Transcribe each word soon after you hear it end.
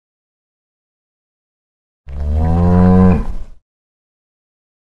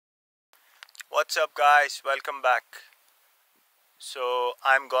What's up guys, welcome back. So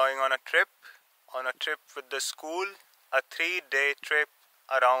I'm going on a trip with the school, a 3-day trip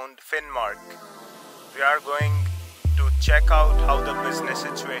around Finnmark. We are going to check out how the business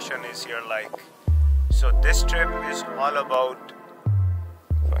situation is here like. So this trip is all about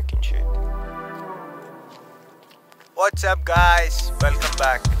fucking shit. What's up guys, welcome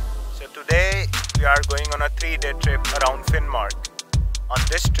back. So today we are going on a 3-day trip around Finnmark. On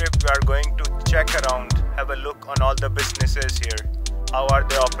this trip we are going to check around, have a look on all the businesses here. How are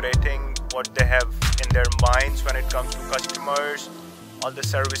they operating, what they have in their minds when it comes to customers, all the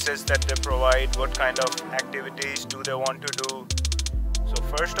services that they provide, what kind of activities do they want to do. So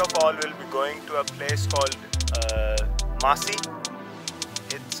first of all we'll be going to a place called Masi.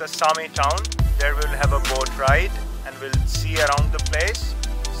 It's a Sami town. There we'll have a boat ride and we'll see around the place.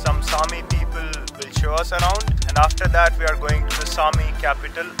 Some Sami people will show us around, and after that we are going to the Sami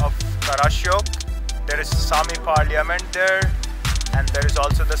capital of Karasjok. There is Sami Parliament there, and there is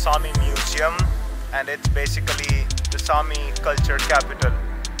also the Sami Museum, and it's basically the Sami culture capital.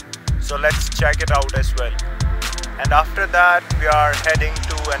 So let's check it out as well. And after that we are heading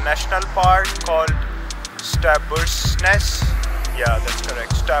to a national park called Stabbursdalen. Yeah, that's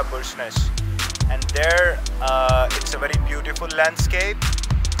correct, Stabbursdalen. And there it's a very beautiful landscape.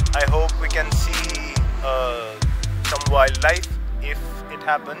 I hope we can see some wildlife if it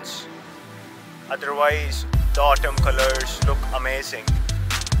happens. Otherwise the autumn colors look amazing.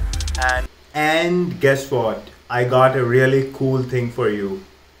 And guess what? I got a really cool thing for you.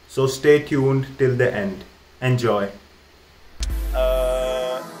 So stay tuned till the end. Enjoy.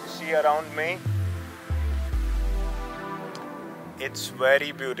 See around me. It's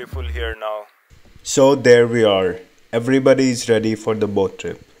very beautiful here now. So there we are. Everybody is ready for the boat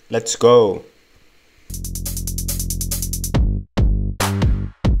trip. Let's go!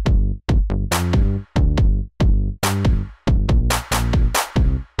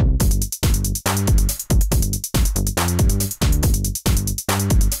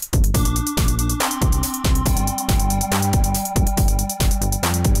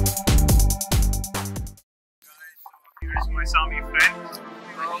 Here's my Sami friend.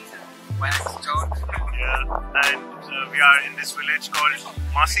 My name is John. Yeah, and we are in this village called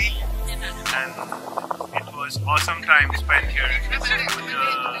Masi, and it was awesome time spent here with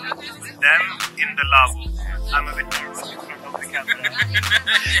them in the lab. I'm a bit nervous in front of the camera,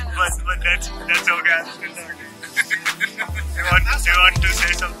 but that's okay. I'm still learning. Do you want to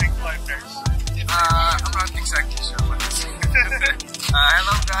say something to my friends? I'm not exactly sure what to say.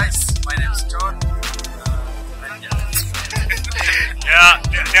 Hello guys, my name is John. Yeah,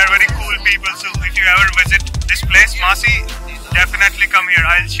 they are very cool people, so if you ever visit this place, Masi, definitely come here.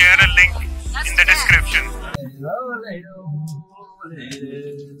 I'll share a link in the description.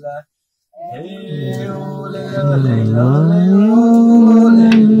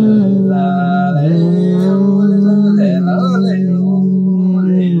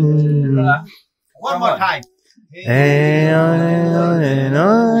 One more time.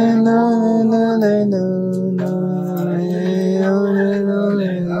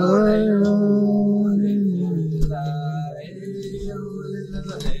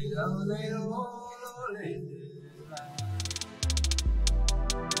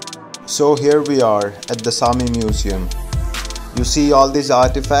 So here we are at the Sami Museum. You see all these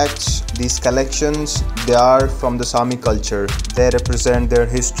artifacts, these collections, they are from the Sami culture. They represent their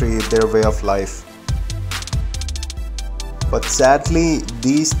history, their way of life. But sadly,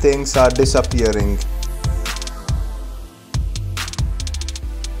 these things are disappearing.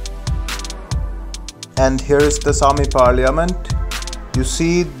 And here is the Sami Parliament. You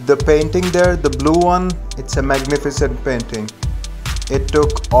see the painting there, the blue one, it's a magnificent painting. It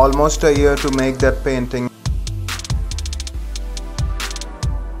took almost a year to make that painting.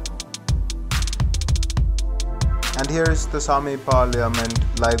 And here is the Sami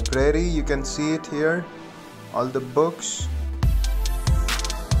Parliament library. You can see it here, all the books.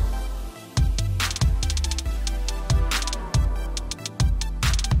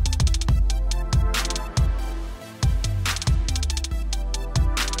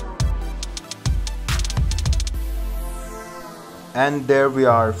 And there we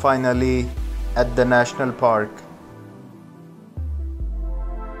are, finally at the national park.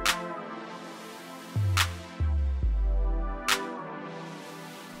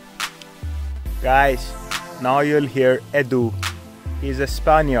 Guys, now you'll hear Edu. He's a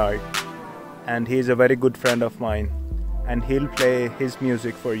Spaniard and he's a very good friend of mine, and he'll play his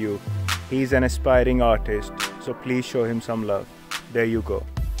music for you. He's an aspiring artist, so please show him some love. There you go.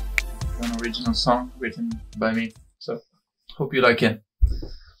 An original song written by me, so hope you like it.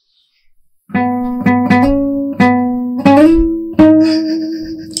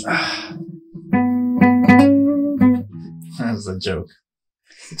 was a joke.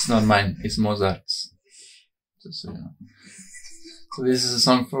 It's not mine, it's Mozart's. Just so you know. So this is a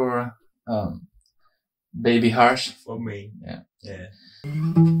song for Baby Harsh. For me. Yeah. Yeah.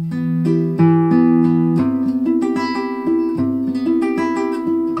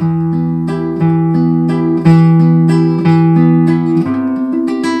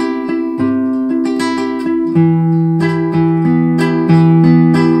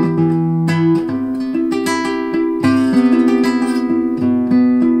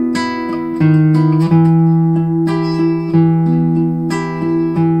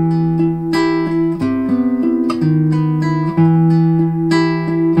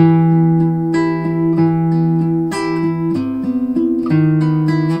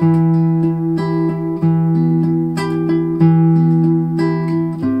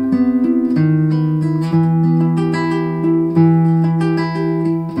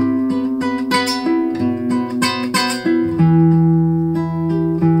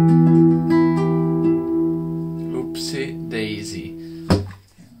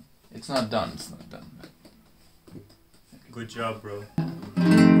 It's not done. Good job, bro.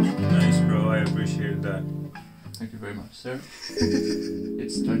 Nice, bro. I appreciate that. Thank you very much, sir.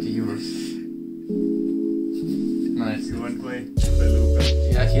 It's 20 euros. Nice. You want my beluga?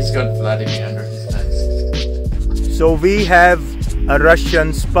 Yeah, he's got Vladimir under his legs. So we have a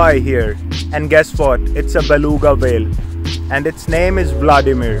Russian spy here, and guess what? It's a beluga whale, and its name is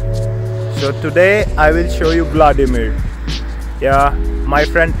Vladimir. So today I will show you Vladimir. Yeah, my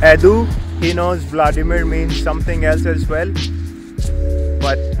friend Edu, he knows Vladimir means something else as well.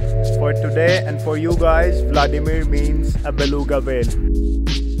 But for today and for you guys, Vladimir means a beluga whale.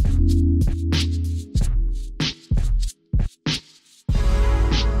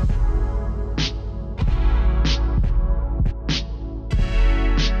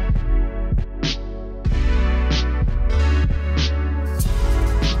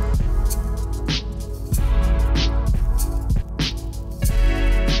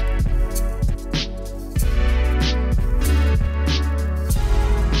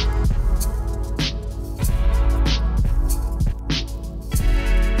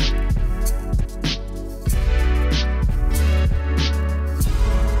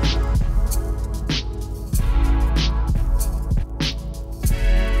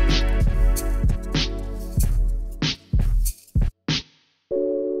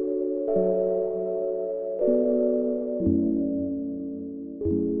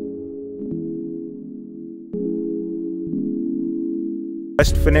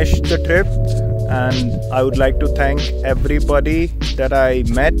 Just finished the trip, and I would like to thank everybody that I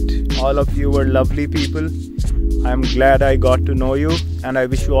met. All of you were lovely people. I'm glad I got to know you, and I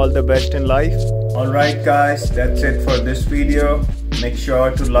wish you all the best in life. Alright guys, that's it for this video. Make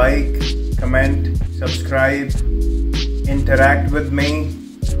sure to like, comment, subscribe, interact with me.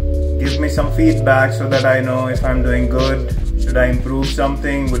 Give me some feedback so that I know if I'm doing good. Should I improve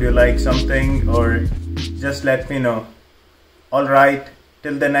something? Would you like something? Or just let me know. Alright.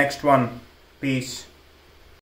 Till the next one. Peace.